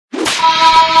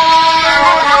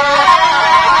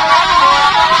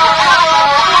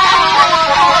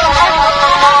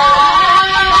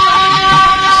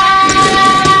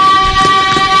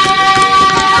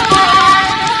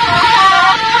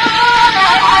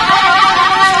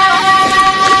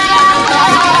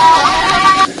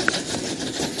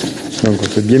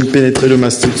fait bien pénétrer le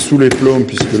mastic sous les plombs,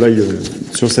 puisque là,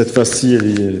 sur cette face-ci,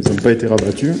 ils n'ont pas été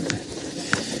rabattus.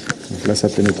 Donc là, ça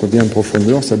pénètre bien en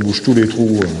profondeur, ça bouge tous les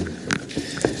trous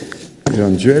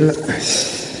éventuels.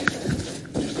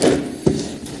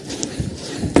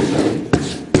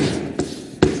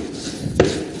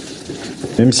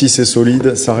 Même si c'est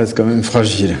solide, ça reste quand même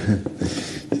fragile.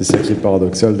 C'est ça qui est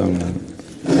paradoxal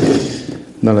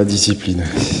dans la discipline.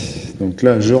 Donc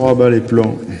là, je rabats les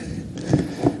plans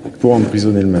pour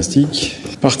emprisonner le mastic.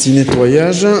 Partie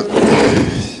nettoyage,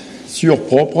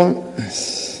 surpropre,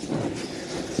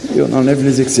 et on enlève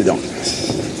les excédents.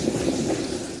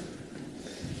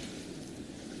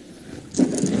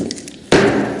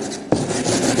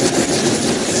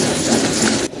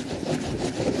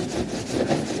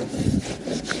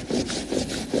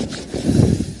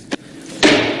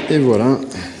 Et voilà,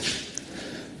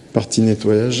 partie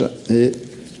nettoyage est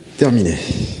terminée.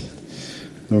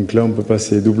 Donc là, on peut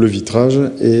passer double vitrage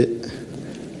et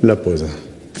la pose.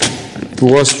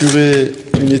 Pour assurer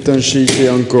une étanchéité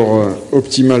encore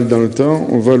optimale dans le temps,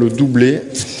 on va le doubler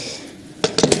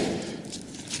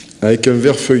avec un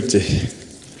verre feuilleté.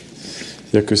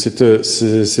 C'est-à-dire que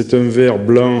c'est un verre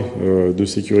blanc de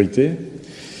sécurité,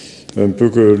 un peu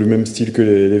le même style que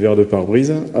les verres de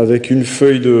pare-brise, avec une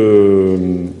feuille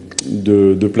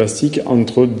de plastique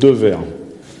entre deux verres.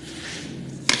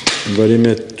 On va les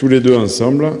mettre tous les deux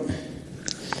ensemble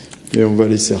et on va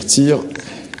les sertir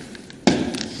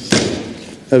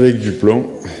avec du plomb.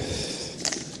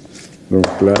 Donc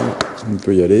là, on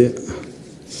peut y aller.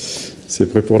 C'est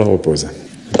prêt pour la repose.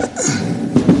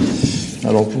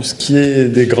 Alors pour ce qui est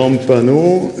des grands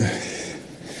panneaux,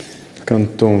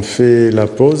 quand on fait la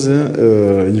pose,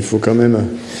 il faut quand même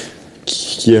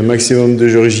qu'il y ait un maximum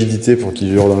de rigidité pour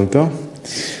qu'il dure dans le temps.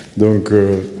 Donc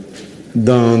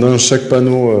dans chaque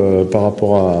panneau, par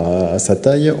rapport à sa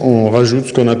taille, on rajoute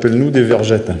ce qu'on appelle nous des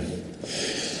vergettes.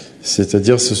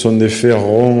 C'est-à-dire ce sont des fers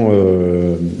ronds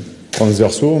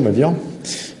transversaux, on va dire,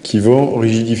 qui vont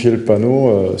rigidifier le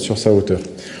panneau sur sa hauteur.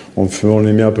 On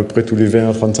les met à peu près tous les 20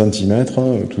 à 30 cm,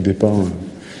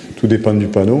 tout dépend du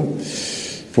panneau.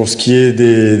 Pour ce qui est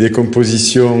des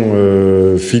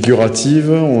compositions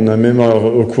figuratives, on a même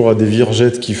recours à des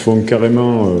virgettes qui font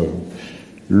carrément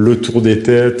le tour des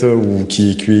têtes ou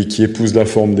qui épousent la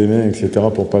forme des mains, etc.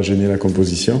 pour ne pas gêner la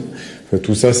composition. Enfin,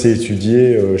 tout ça, c'est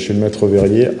étudié chez le maître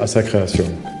verrier à sa création.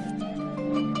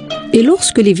 Et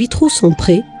lorsque les vitraux sont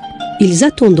prêts, ils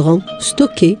attendront,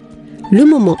 stockés, le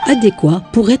moment adéquat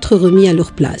pour être remis à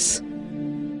leur place.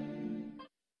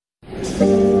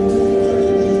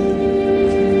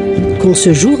 Quand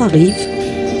ce jour arrive,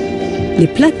 les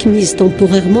plaques mises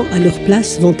temporairement à leur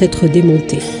place vont être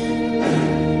démontées.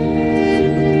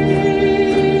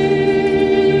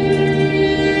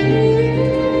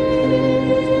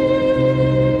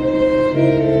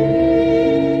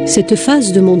 Cette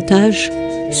phase de montage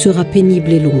sera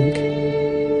pénible et longue.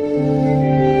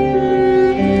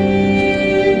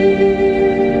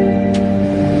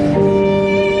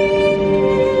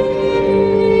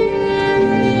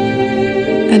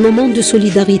 Un moment de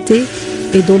solidarité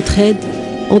et d'entraide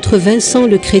entre Vincent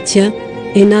le chrétien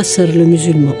et Nasser le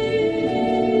musulman.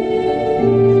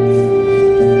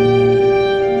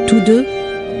 Tous deux,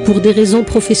 pour des raisons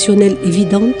professionnelles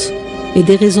évidentes et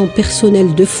des raisons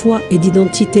personnelles de foi et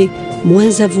d'identité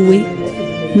moins avouées,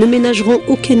 ne ménageront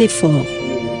aucun effort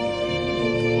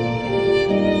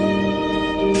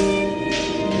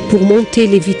pour monter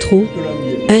les vitraux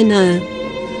un à un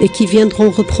et qui viendront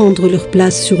reprendre leur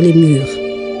place sur les murs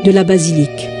de la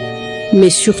basilique, mais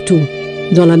surtout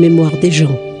dans la mémoire des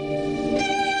gens.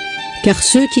 Car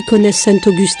ceux qui connaissent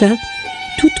Saint-Augustin,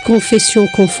 toute confession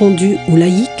confondue ou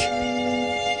laïque,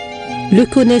 le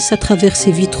connaissent à travers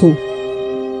ses vitraux.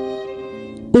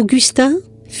 Augustin,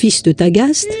 fils de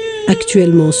Tagaste,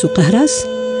 actuellement sous Qahras,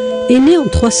 est né en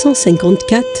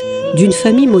 354 d'une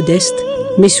famille modeste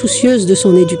mais soucieuse de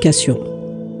son éducation.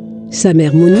 Sa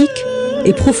mère Monique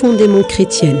est profondément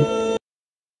chrétienne.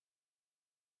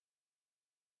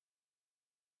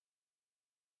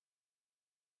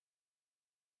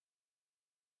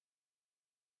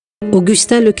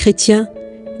 Augustin le chrétien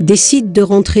décide de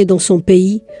rentrer dans son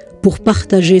pays pour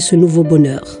partager ce nouveau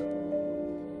bonheur.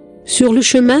 Sur le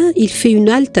chemin, il fait une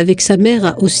halte avec sa mère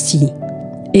à Ostie.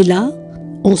 Et là,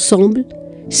 ensemble,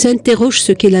 s'interrogent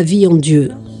ce qu'est la vie en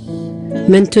Dieu.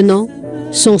 Maintenant,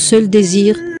 son seul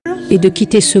désir est de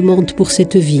quitter ce monde pour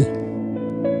cette vie.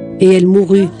 Et elle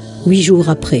mourut 8 jours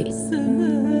après.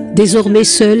 Désormais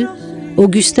seul,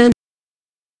 Augustin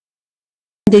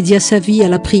dédia sa vie à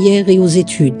la prière et aux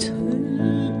études.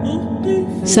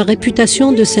 Sa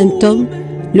réputation de saint homme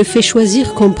le fait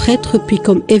choisir comme prêtre puis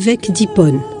comme évêque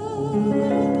d'Hippone.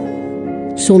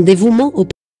 Son dévouement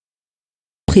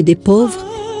auprès des pauvres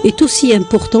est aussi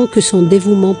important que son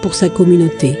dévouement pour sa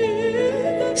communauté.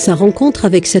 Sa rencontre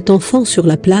avec cet enfant sur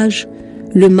la plage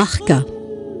le marqua.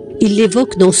 Il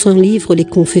l'évoque dans son livre Les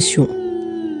Confessions.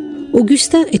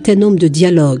 Augustin est un homme de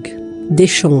dialogue,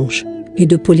 d'échange et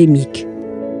de polémique.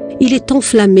 Il est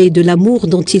enflammé de l'amour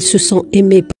dont il se sent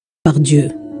aimé par Dieu,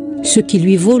 ce qui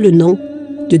lui vaut le nom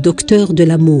de docteur de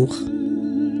l'amour.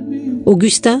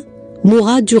 Augustin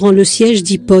mourra durant le siège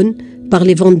d'Hippone par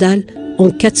les Vandales en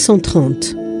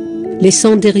 430,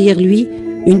 laissant derrière lui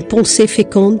une pensée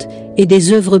féconde et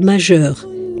des œuvres majeures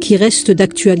qui restent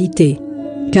d'actualité,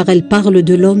 car elles parlent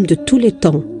de l'homme de tous les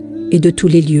temps et de tous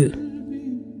les lieux.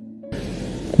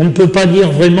 On ne peut pas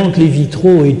dire vraiment que les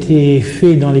vitraux étaient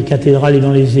faits dans les cathédrales et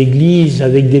dans les églises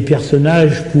avec des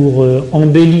personnages pour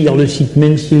embellir le site,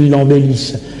 même s'ils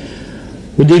l'embellissent.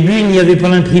 Au début, il n'y avait pas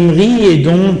l'imprimerie et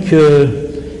donc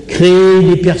créer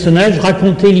des personnages,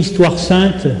 raconter l'histoire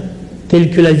sainte telle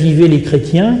que la vivaient les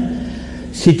chrétiens,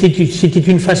 c'était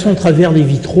une façon, à travers les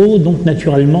vitraux, donc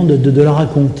naturellement, de la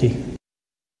raconter.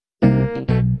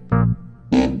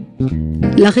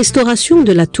 La restauration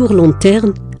de la tour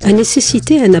lanterne a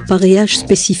nécessité un appareillage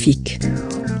spécifique,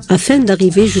 afin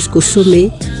d'arriver jusqu'au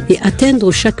sommet et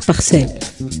atteindre chaque parcelle.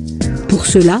 Pour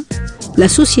cela, la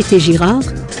société Girard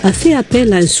a fait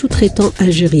appel à un sous-traitant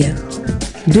algérien.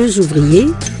 2 ouvriers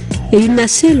et une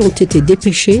nacelle ont été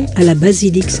dépêchés à la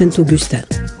basilique Saint-Augustin.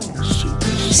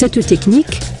 Cette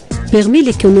technique permet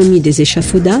l'économie des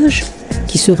échafaudages,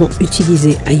 qui seront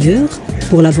utilisés ailleurs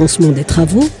pour l'avancement des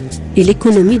travaux, et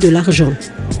l'économie de l'argent.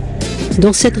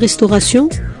 Dans cette restauration,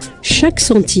 chaque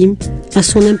centime a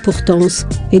son importance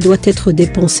et doit être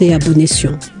dépensé à bon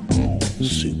escient.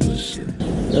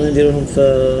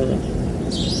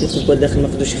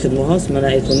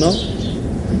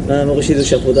 ما بغيوش يديروا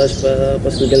شافوداج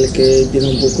باسكو قال لك يدير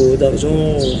لهم بوكو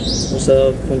دارجون و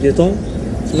سا برون دي طون.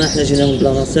 تما حنا جينا من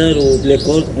بلاناسير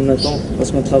وبليكول اون ميم طون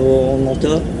باسكو نترافو اون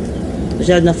مونتور.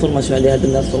 جا عندنا فورماسيون عليها،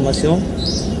 درنا فورماسيون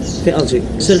في الجي.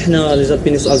 سول حنا لي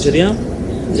زالبينيس الجيريان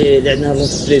اللي عندنا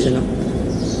لونتربريز هنا.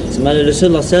 تما لو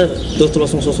سول لاسير دو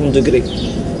 360 دوغري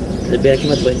بها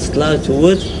كيما تبغي تطلع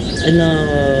تود. عندنا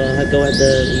هكا واحد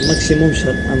ماكسيموم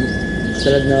شهر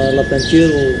حتى عندنا لا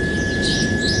بانتور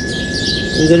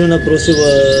نديرو لنا بروسيو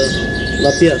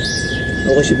لا بيير.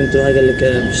 ما بغاش يبنتوها قال لك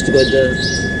باش تقعد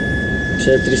باش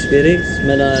تريسبيري.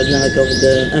 تما عندنا هكا واحد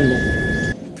امو.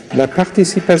 La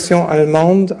participation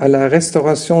allemande à la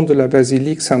restauration de la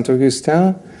basilique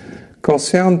Saint-Augustin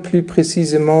concerne plus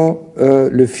précisément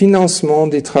le financement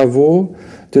des travaux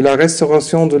de la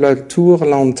restauration de la tour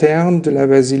lanterne de la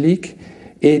basilique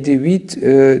et des 8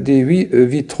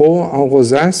 vitraux en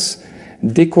rosace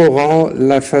décorant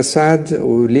la façade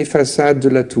ou les façades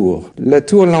de la tour. La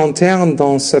tour lanterne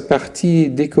dans sa partie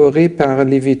décorée par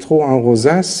les vitraux en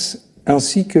rosace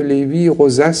ainsi que les 8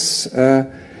 rosaces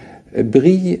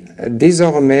brillent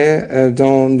désormais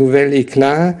d'un nouvel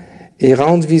éclat et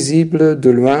rendent visible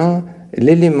de loin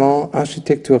l'élément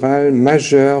architectural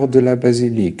majeur de la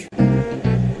basilique.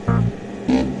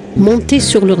 Montés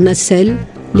sur leur nacelle,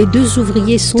 les 2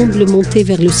 ouvriers semblent monter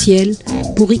vers le ciel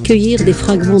pour y cueillir des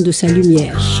fragments de sa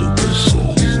lumière.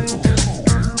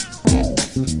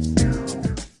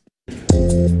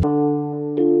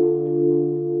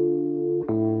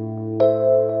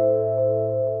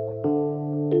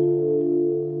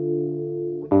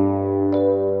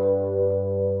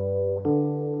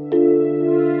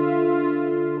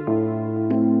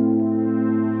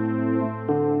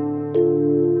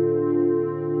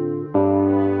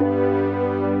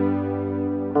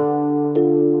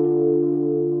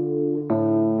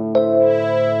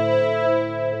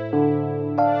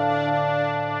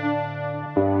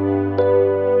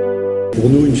 Pour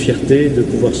nous, une fierté de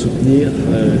pouvoir soutenir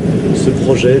ce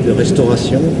projet de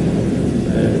restauration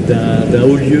d'un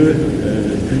haut lieu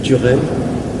culturel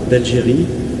d'Algérie.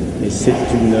 Et c'est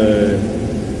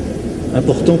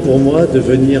important pour moi de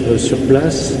venir sur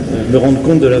place, me rendre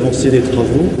compte de l'avancée des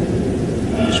travaux.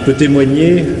 Je peux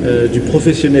témoigner du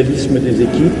professionnalisme des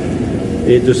équipes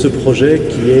et de ce projet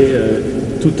qui est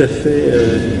tout à fait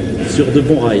sur de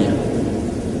bons rails.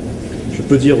 Je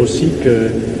peux dire aussi que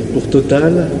pour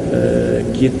Total,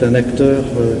 qui est un acteur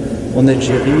en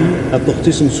Algérie,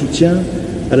 apporter son soutien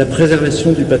à la préservation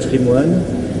du patrimoine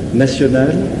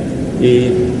national et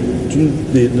d'une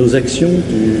de nos actions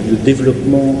de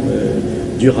développement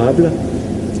durable.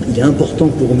 Il est important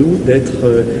pour nous d'être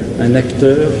un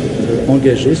acteur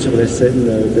engagé sur la scène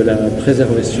de la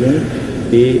préservation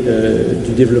et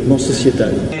du développement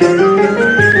sociétal.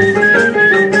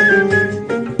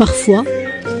 Parfois,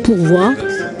 pour voir,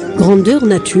 grandeur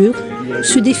nature,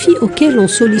 ce défi auquel on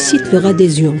sollicite leur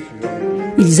adhésion.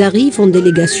 Ils arrivent en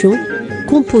délégation,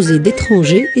 composée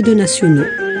d'étrangers et de nationaux.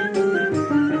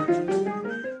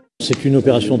 C'est une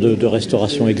opération de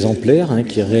restauration exemplaire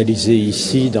qui est réalisée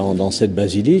ici dans cette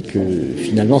basilique.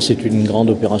 Finalement, c'est une grande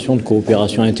opération de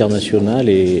coopération internationale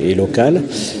et locale.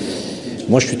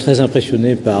 Moi, je suis très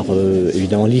impressionné par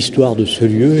évidemment l'histoire de ce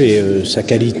lieu et sa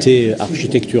qualité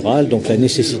architecturale, donc la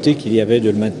nécessité qu'il y avait de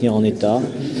le maintenir en état,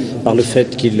 par le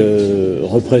fait qu'il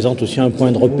représente aussi un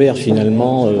point de repère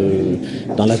finalement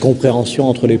dans la compréhension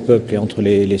entre les peuples et entre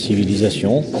les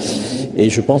civilisations. Et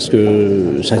je pense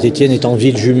que Saint-Étienne étant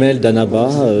ville jumelle d'Annaba,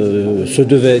 se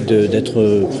devait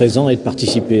d'être présent et de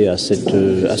participer à cette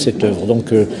œuvre.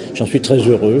 Donc j'en suis très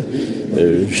heureux.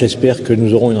 J'espère que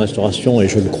nous aurons une restauration, et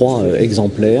je le crois,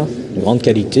 exemplaire, de grande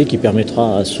qualité, qui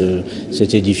permettra à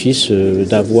cet édifice de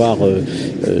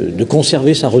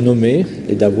conserver sa renommée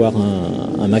et d'avoir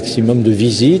un maximum de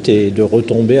visites et de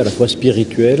retombées à la fois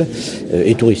spirituelles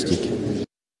et touristiques.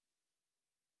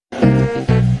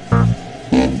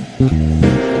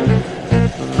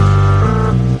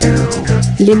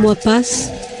 Les mois passent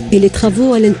et les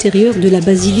travaux à l'intérieur de la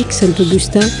basilique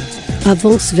Saint-Augustin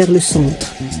avancent vers le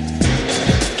centre,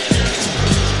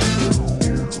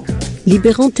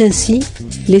 libérant ainsi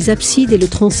les absides et le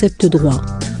transept droit.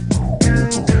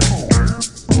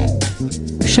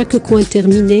 Chaque coin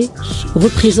terminé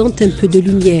représente un peu de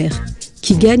lumière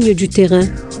qui gagne du terrain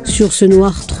sur ce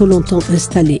noir trop longtemps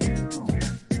installé.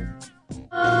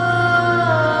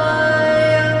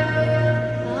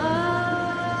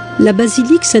 La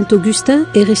basilique Saint-Augustin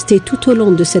est restée tout au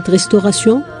long de cette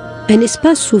restauration un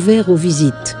espace ouvert aux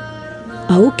visites.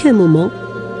 À aucun moment,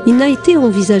 il n'a été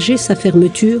envisagé sa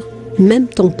fermeture, même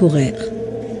temporaire.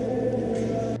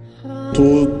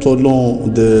 Tout au long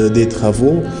des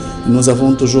travaux, nous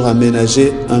avons toujours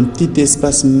aménagé un petit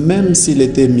espace, même s'il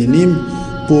était minime,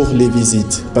 pour les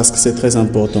visites, parce que c'est très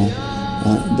important.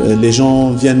 Les gens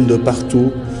viennent de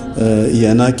partout. Il y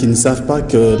en a qui ne savent pas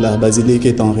que la basilique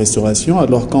est en restauration,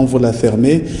 alors quand vous la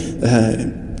fermez,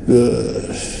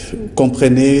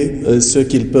 comprenez ce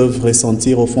qu'ils peuvent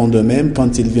ressentir au fond d'eux-mêmes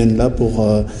quand ils viennent là pour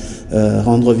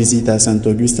rendre visite à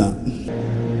Saint-Augustin.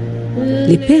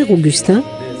 Les pères Augustins,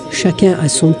 chacun à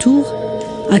son tour,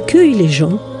 accueillent les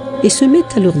gens et se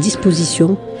mettent à leur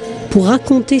disposition pour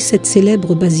raconter cette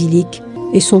célèbre basilique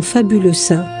et son fabuleux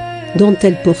saint dont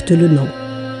elle porte le nom.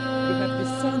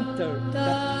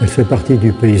 Elle fait partie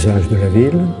du paysage de la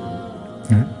ville.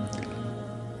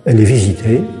 Elle est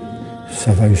visitée.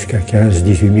 Ça va jusqu'à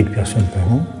 15-18 000 personnes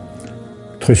par an.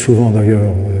 Très souvent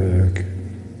d'ailleurs,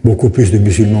 beaucoup plus de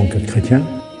musulmans que de chrétiens.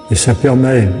 Et ça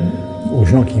permet aux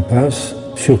gens qui passent,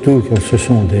 surtout quand ce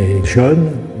sont des jeunes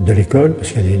de l'école,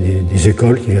 parce qu'il y a des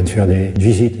écoles qui viennent faire des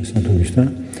visites à Saint-Augustin,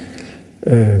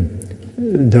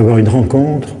 d'avoir une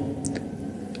rencontre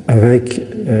avec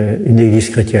une église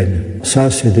chrétienne.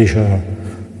 Ça, c'est déjà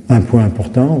un point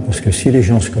important, parce que si les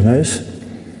gens se connaissent,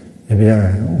 eh bien,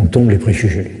 on tombe les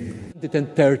préjugés.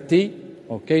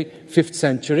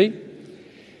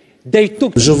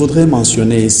 Je voudrais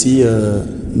mentionner ici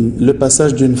le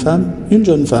passage d'une femme, une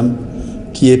jeune femme,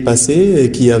 qui est passée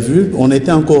et qui a vu, on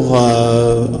était encore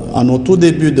à nos tout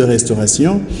débuts de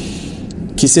restauration,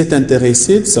 qui s'est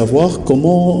intéressée de savoir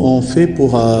comment on fait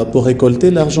pour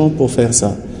récolter l'argent pour faire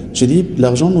ça. J'ai dit,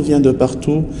 l'argent nous vient de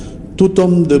partout. Tout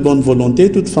homme de bonne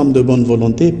volonté, toute femme de bonne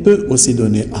volonté peut aussi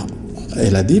donner. Ah,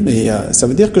 elle a dit, mais ça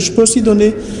veut dire que je peux aussi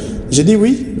donner. J'ai dit,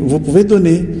 oui, vous pouvez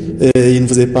donner. Il ne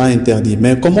vous est pas interdit.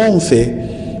 Mais comment on fait?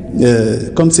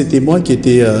 Comme c'était moi qui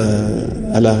étais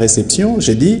à la réception,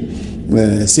 j'ai dit,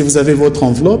 si vous avez votre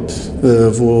enveloppe,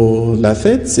 vous la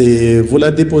faites et vous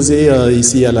la déposez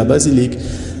ici à la basilique.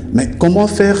 Mais comment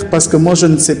faire? Parce que moi, je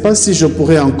ne sais pas si je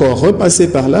pourrais encore repasser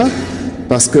par là.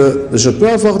 Parce que je peux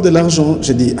avoir de l'argent.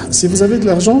 J'ai dit, si vous avez de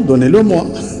l'argent, donnez-le moi.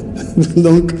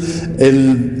 Donc,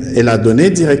 elle a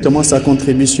donné directement sa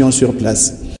contribution sur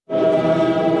place.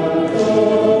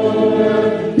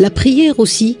 La prière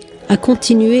aussi a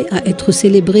continué à être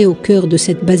célébrée au cœur de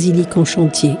cette basilique en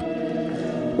chantier.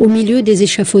 Au milieu des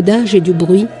échafaudages et du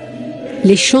bruit,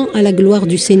 les chants à la gloire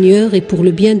du Seigneur et pour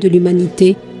le bien de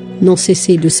l'humanité n'ont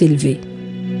cessé de s'élever.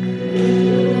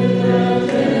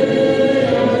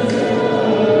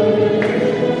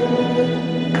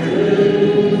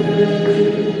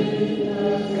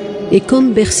 Et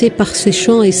comme bercé par ses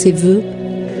chants et ses vœux,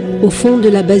 au fond de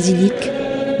la basilique,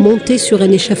 montée sur un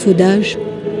échafaudage,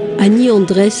 Annie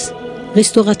Andrès,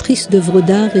 restauratrice d'œuvres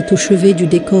d'art, est au chevet du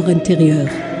décor intérieur.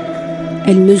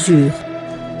 Elle mesure,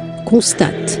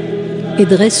 constate et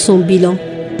dresse son bilan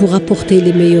pour apporter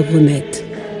les meilleurs remèdes.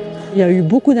 Il y a eu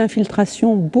beaucoup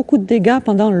d'infiltrations, beaucoup de dégâts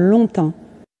pendant longtemps.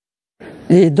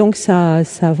 Et donc ça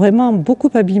a vraiment beaucoup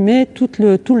abîmé tout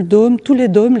le dôme, tous les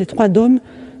dômes, les 3 dômes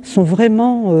sont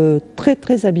vraiment très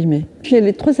très abîmés. Puis il y a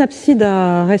les 3 absides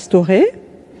à restaurer.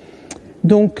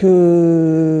 Donc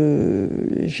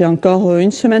j'ai encore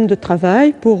 1 semaine de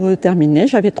travail pour terminer.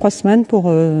 J'avais 3 semaines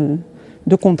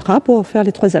de contrat pour faire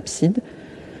les 3 absides.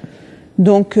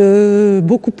 Donc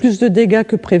beaucoup plus de dégâts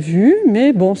que prévu,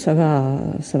 mais bon, ça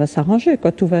va s'arranger,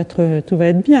 quoi. Tout va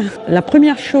être bien. La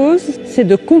première chose, c'est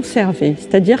de conserver,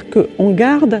 c'est-à-dire qu'on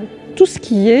garde tout ce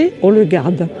qui est, on le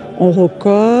garde. On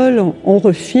recolle, on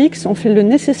refixe, on fait le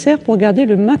nécessaire pour garder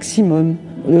le maximum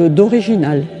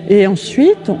d'original. Et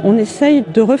ensuite, on essaye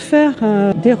de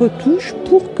refaire des retouches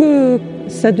pour que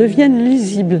ça devienne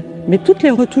lisible. Mais toutes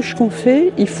les retouches qu'on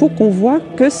fait, il faut qu'on voit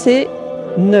que c'est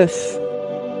neuf.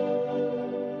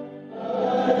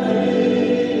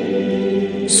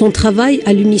 Son travail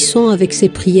à l'unisson avec ses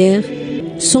prières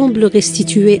semble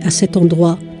restituer à cet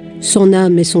endroit son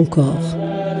âme et son corps.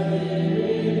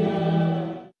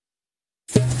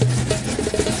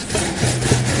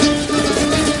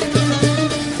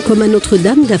 Comme à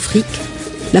Notre-Dame d'Afrique,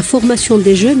 la formation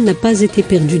des jeunes n'a pas été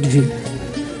perdue de vue.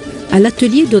 À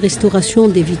l'atelier de restauration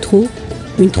des vitraux,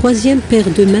 une 3e paire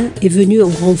de mains est venue en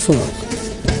renfort.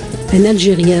 Un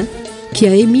Algérien qui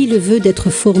a émis le vœu d'être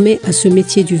formé à ce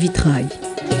métier du vitrail.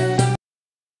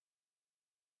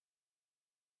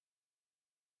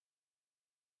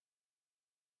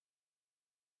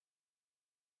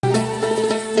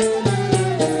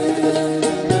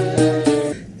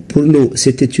 Pour nous,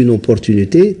 c'était une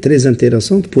opportunité très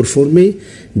intéressante pour former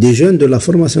des jeunes de la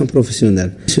formation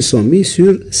professionnelle. Ils se sont mis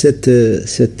sur cet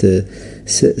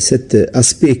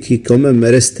aspect qui quand même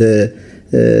reste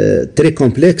très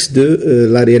complexe de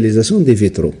la réalisation des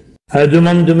vitraux. À la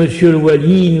demande de Monsieur le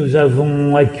Wali, nous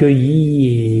avons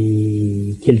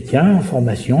accueilli quelqu'un en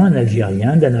formation, un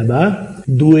Algérien d'Annaba,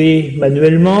 doué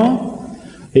manuellement,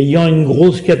 ayant une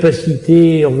grosse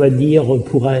capacité, on va dire,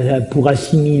 pour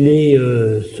assimiler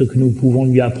ce que nous pouvons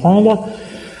lui apprendre.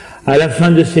 À la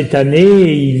fin de cette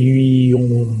année,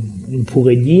 on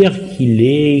pourrait dire qu'il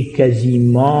est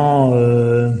quasiment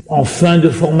en fin de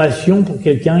formation pour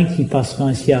quelqu'un qui passera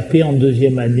un CAP en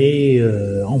 2e année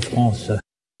en France.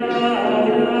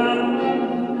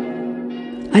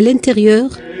 À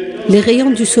l'intérieur, les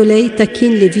rayons du soleil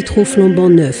taquinent les vitraux flambant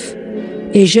neufs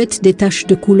et jettent des taches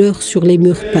de couleur sur les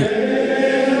murs peints.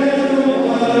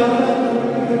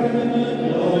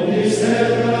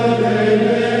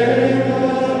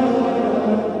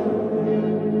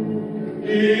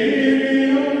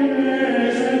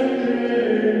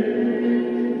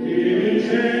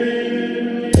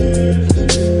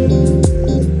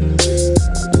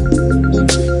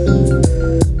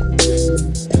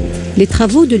 Les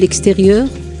travaux de l'extérieur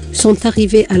sont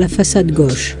arrivés à la façade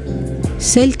gauche,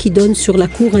 celle qui donne sur la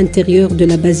cour intérieure de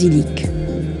la basilique.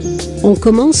 On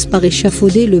commence par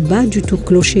échafauder le bas du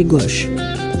tour-clocher gauche,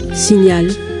 signal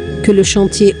que le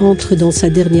chantier entre dans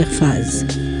sa dernière phase.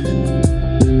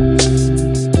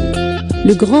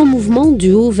 Le grand mouvement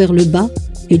du haut vers le bas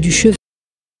et du chevet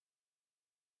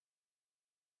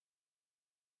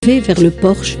vers le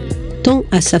porche tend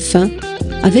à sa fin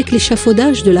avec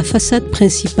l'échafaudage de la façade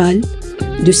principale,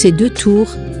 de ses 2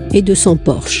 tours et de son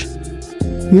porche.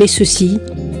 Mais ceci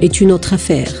est une autre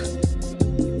affaire.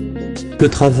 Le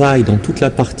travail dans toute la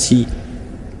partie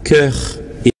chœur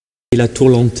et la tour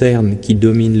lanterne qui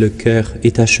domine le chœur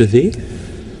est achevé.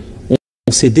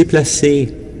 On s'est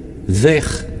déplacé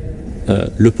vers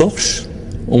le porche.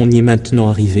 On y est maintenant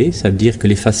arrivé, ça veut dire que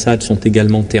les façades sont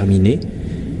également terminées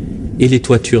et les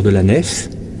toitures de la nef.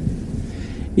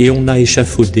 Et on a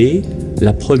échafaudé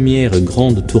la première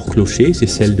grande tour-clocher, c'est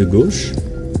celle de gauche.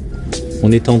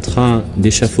 On est en train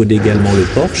d'échafauder également le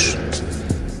porche.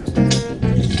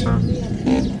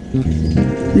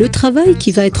 Le travail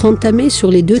qui va être entamé sur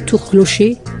les 2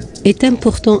 tours-clochers est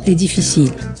important et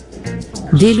difficile.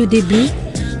 Dès le début,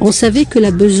 on savait que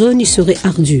la besogne serait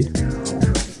ardue.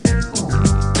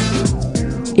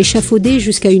 Échafauder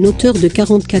jusqu'à une hauteur de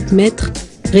 44 mètres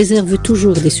réserve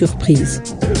toujours des surprises.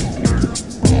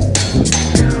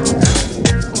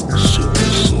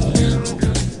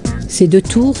 Ces 2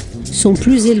 tours sont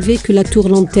plus élevées que la tour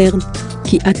lanterne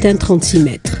qui atteint 36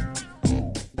 mètres.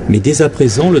 Mais dès à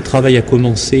présent, le travail a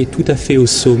commencé tout à fait au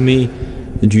sommet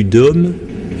du dôme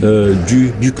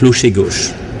du clocher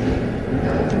gauche.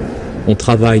 On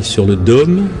travaille sur le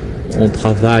dôme, on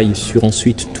travaille sur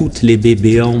ensuite toutes les baies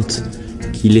béantes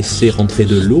qui laissaient rentrer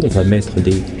de l'eau. On va mettre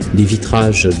des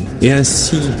vitrages. Et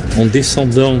ainsi, en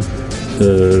descendant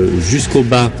jusqu'au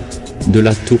bas de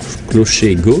la tour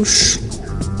clocher gauche,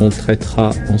 on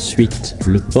traitera ensuite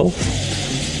le porche.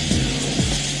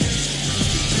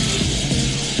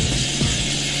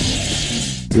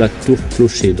 la tour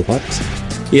clocher droite.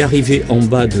 Et arrivé en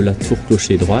bas de la tour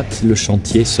clocher droite, le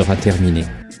chantier sera terminé.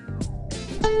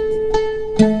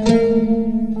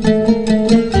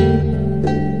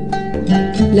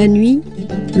 La nuit,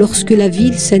 lorsque la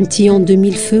ville scintillant de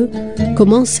mille feux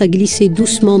commence à glisser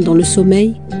doucement dans le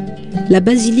sommeil, la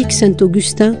basilique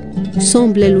Saint-Augustin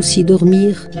semble elle aussi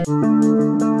dormir.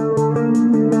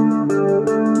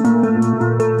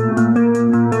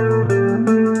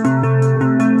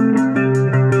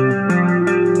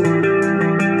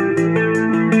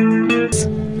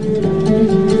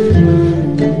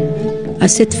 À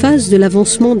cette phase de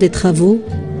l'avancement des travaux,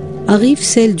 arrive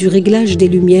celle du réglage des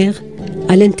lumières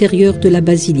à l'intérieur de la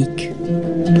basilique.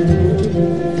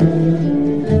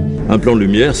 Un plan de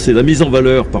lumière, c'est la mise en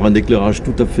valeur par un éclairage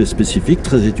tout à fait spécifique,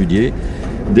 très étudié,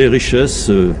 des richesses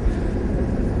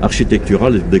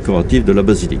architecturales et décoratives de la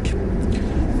basilique,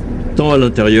 tant à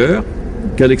l'intérieur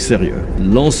qu'à l'extérieur.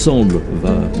 L'ensemble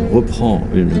reprend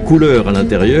une couleur à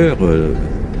l'intérieur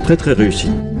très très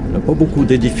réussie. Il n'y a pas beaucoup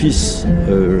d'édifices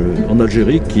en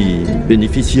Algérie qui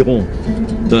bénéficieront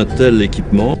d'un tel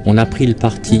équipement. On a pris le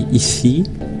parti ici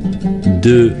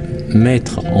de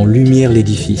mettre en lumière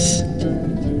l'édifice.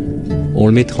 On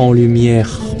le mettra en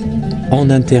lumière en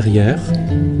intérieur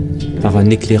par un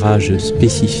éclairage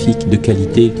spécifique de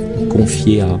qualité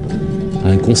confié à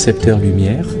un concepteur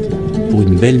lumière pour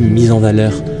une belle mise en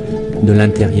valeur de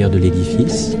l'intérieur de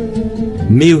l'édifice,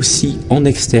 mais aussi en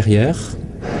extérieur.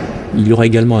 Il y aura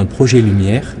également un projet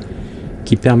lumière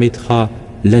qui permettra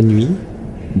la nuit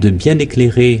de bien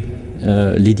éclairer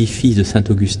l'édifice de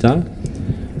Saint-Augustin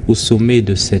au sommet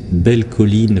de cette belle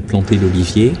colline plantée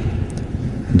d'oliviers,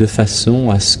 de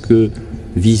façon à ce que,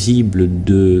 visible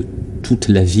de toute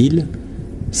la ville,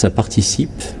 ça participe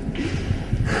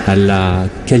à la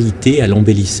qualité, à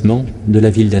l'embellissement de la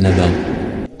ville d'Annaba.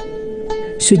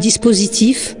 Ce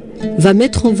dispositif va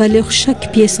mettre en valeur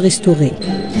chaque pièce restaurée.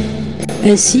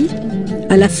 Ainsi,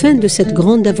 à la fin de cette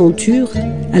grande aventure,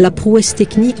 à la prouesse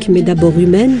technique mais d'abord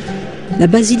humaine, la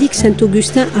basilique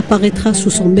Saint-Augustin apparaîtra sous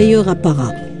son meilleur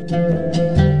apparat.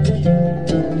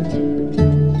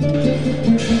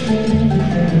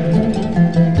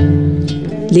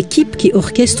 L'équipe qui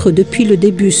orchestre depuis le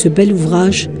début ce bel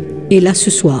ouvrage est là ce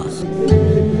soir.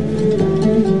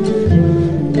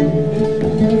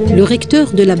 Le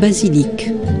recteur de la basilique,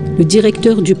 le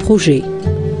directeur du projet,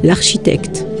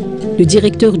 l'architecte, le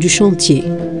directeur du chantier,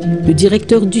 le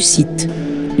directeur du site,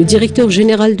 le directeur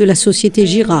général de la société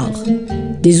Girard,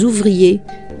 des ouvriers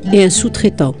et un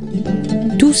sous-traitant.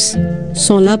 Tous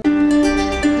sont là.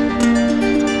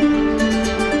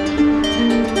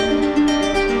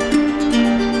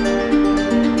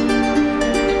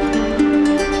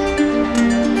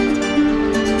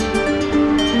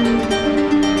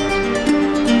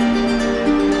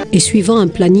 Et suivant un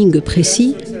planning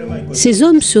précis, ces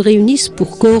hommes se réunissent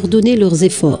pour coordonner leurs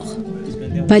efforts,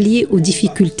 pallier aux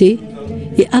difficultés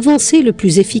et avancer le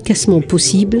plus efficacement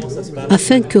possible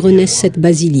afin que renaisse cette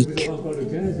basilique.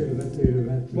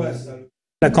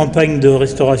 La campagne de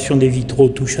restauration des vitraux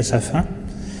touche à sa fin.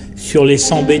 Sur les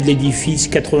 100 baies de l'édifice,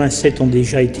 87 ont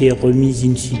déjà été remises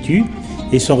in situ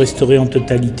et sont restaurées en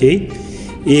totalité.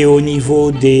 Et au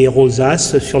niveau des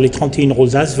rosaces, sur les 31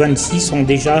 rosaces, 26 ont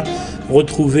déjà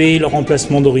retrouvé leur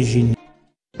emplacement d'origine.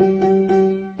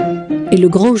 Et le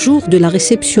grand jour de la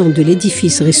réception de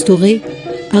l'édifice restauré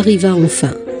arriva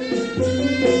enfin.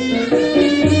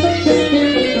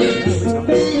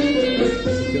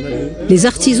 Les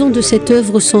artisans de cette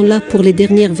œuvre sont là pour les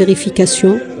dernières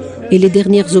vérifications et les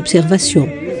dernières observations.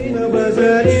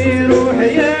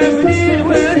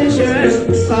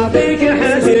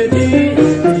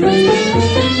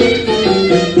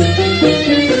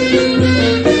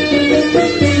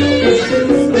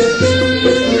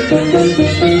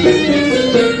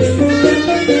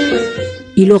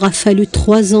 Il aura fallu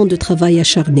 3 ans de travail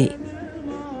acharné.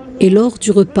 Et lors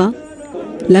du repas,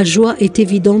 la joie est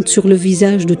évidente sur le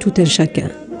visage de tout un chacun.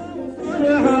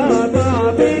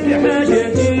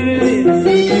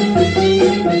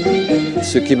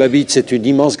 Ce qui m'habite, c'est une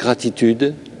immense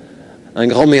gratitude, un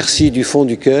grand merci du fond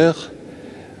du cœur.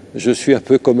 Je suis un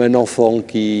peu comme un enfant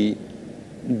qui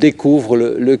découvre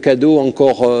le cadeau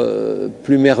encore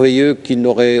plus merveilleux qu'il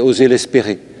n'aurait osé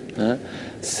l'espérer.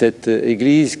 Cette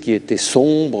église qui était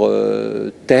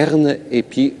sombre, terne, et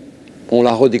puis on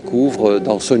la redécouvre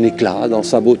dans son éclat, dans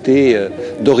sa beauté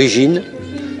d'origine,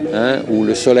 où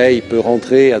le soleil peut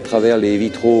rentrer à travers les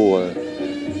vitraux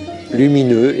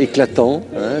lumineux, éclatants,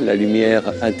 la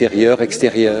lumière intérieure,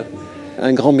 extérieure.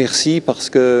 Un grand merci parce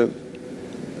que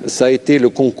ça a été le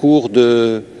concours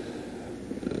de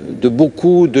de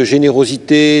beaucoup de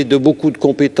générosité, de beaucoup de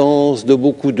compétences, de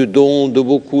beaucoup de dons, de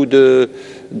beaucoup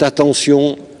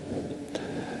d'attention.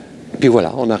 Puis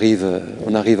voilà, on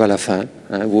arrive à la fin.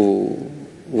 Hein, vous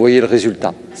voyez le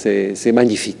résultat, c'est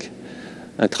magnifique.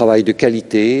 Un travail de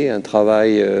qualité, un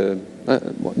travail,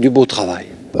 du beau travail.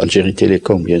 Algérie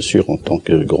Télécom, bien sûr, en tant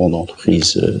que grande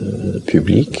entreprise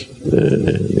publique,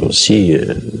 et aussi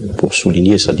pour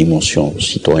souligner sa dimension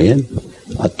citoyenne,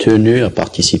 a tenu à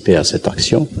participer à cette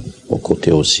action, aux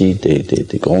côtés aussi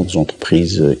des grandes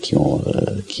entreprises qui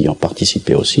ont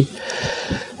participé aussi.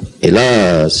 Et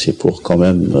là, c'est pour quand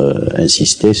même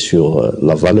insister sur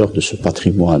la valeur de ce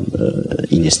patrimoine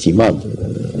inestimable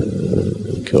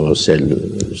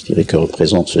que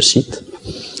représente ce site,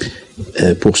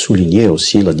 pour souligner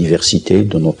aussi la diversité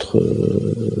de notre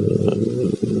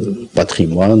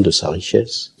patrimoine, de sa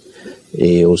richesse,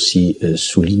 et aussi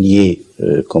souligner,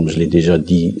 comme je l'ai déjà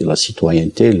dit, la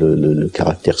citoyenneté, le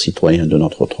caractère citoyen de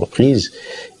notre entreprise,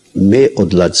 mais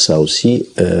au-delà de ça aussi,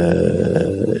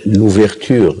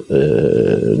 l'ouverture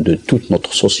de toute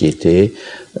notre société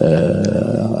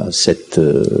à cette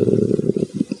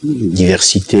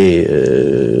diversité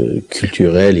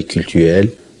culturelle et cultuelle.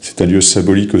 C'est un lieu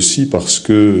symbolique aussi parce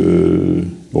que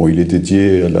il est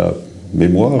dédié à la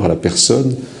mémoire, à la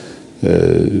personne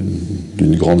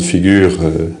d'une grande figure,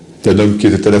 d'un homme qui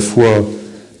était à la fois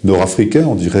nord-africain,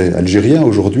 on dirait algérien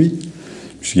aujourd'hui,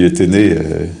 puisqu'il était né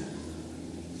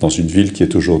dans une ville qui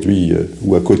est aujourd'hui,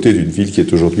 ou à côté d'une ville qui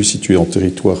est aujourd'hui située en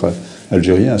territoire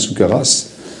algérien, à Soukaras,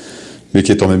 mais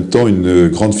qui est en même temps une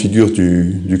grande figure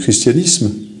du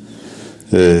christianisme.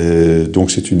 Donc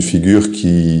c'est une figure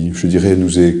qui, je dirais,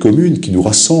 nous est commune, qui nous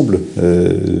rassemble,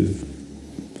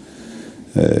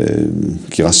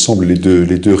 qui rassemble les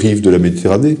deux rives de la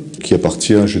Méditerranée, qui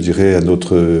appartient, je dirais, à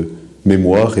notre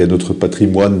mémoire et à notre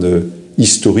patrimoine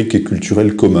historique et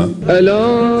culturel commun.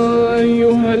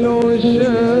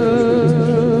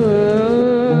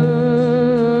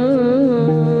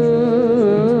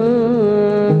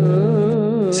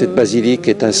 Cette basilique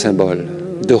est un symbole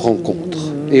de rencontre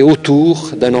et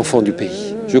autour d'un enfant du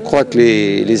pays. Je crois que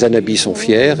les Annabis sont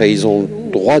fiers et ils ont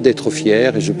le droit d'être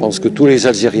fiers, et je pense que tous les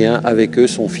Algériens avec eux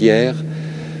sont fiers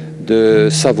de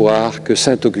savoir que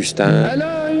Saint-Augustin,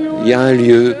 il y a un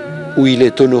lieu où il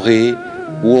est honoré,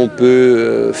 où on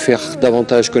peut faire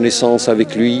davantage connaissance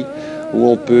avec lui, où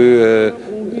on peut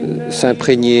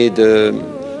s'imprégner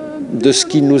de ce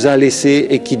qu'il nous a laissé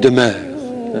et qui demeure.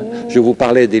 Je vous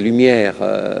parlais des lumières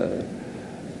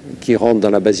qui rentrent dans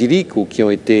la basilique ou qui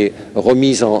ont été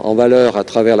remises en valeur à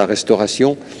travers la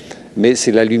restauration, mais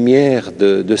c'est la lumière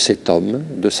de cet homme,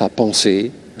 de sa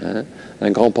pensée, hein,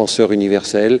 un grand penseur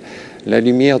universel, la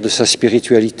lumière de sa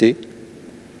spiritualité.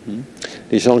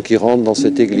 Les gens qui rentrent dans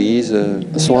cette église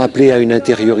sont appelés à une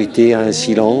intériorité, à un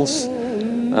silence,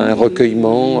 à un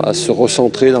recueillement, à se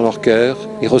recentrer dans leur cœur.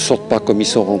 Ils ne ressortent pas comme ils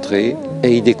sont rentrés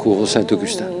et ils découvrent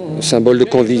Saint-Augustin. Symbole de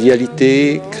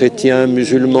convivialité, chrétiens,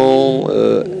 musulmans,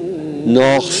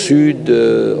 nord, sud,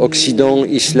 occident,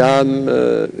 islam,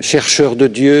 chercheurs de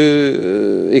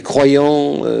Dieu et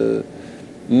croyants,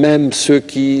 même ceux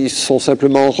qui sont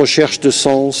simplement en recherche de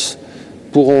sens,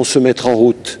 pourront se mettre en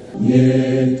route.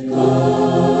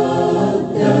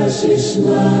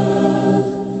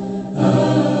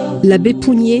 L'abbé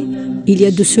Pougnier, il y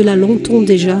a de cela longtemps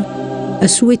déjà, a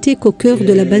souhaité qu'au cœur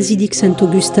de la basilique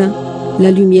Saint-Augustin, la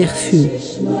lumière fût.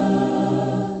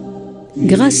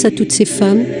 Grâce à toutes ces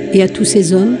femmes et à tous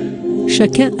ces hommes,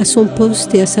 chacun à son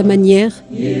poste et à sa manière,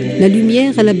 la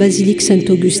lumière à la basilique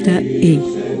Saint-Augustin est.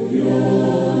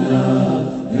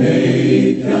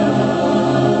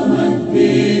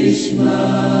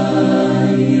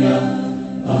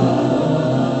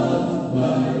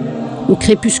 Au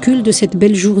crépuscule de cette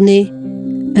belle journée,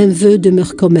 un vœu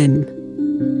demeure quand même.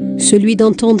 Celui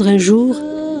d'entendre un jour,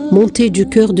 monter du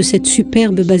cœur de cette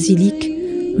superbe basilique,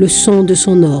 le son de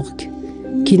son orgue,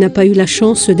 qui n'a pas eu la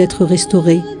chance d'être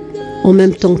restauré en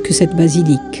même temps que cette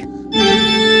basilique.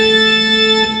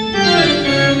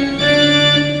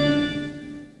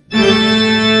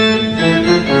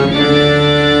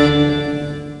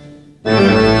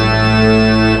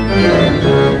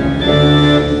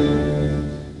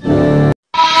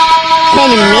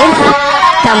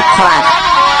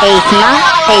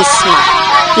 إيثما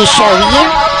إيشاوية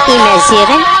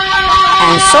إمازيغن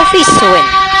أنصوفي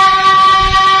السوين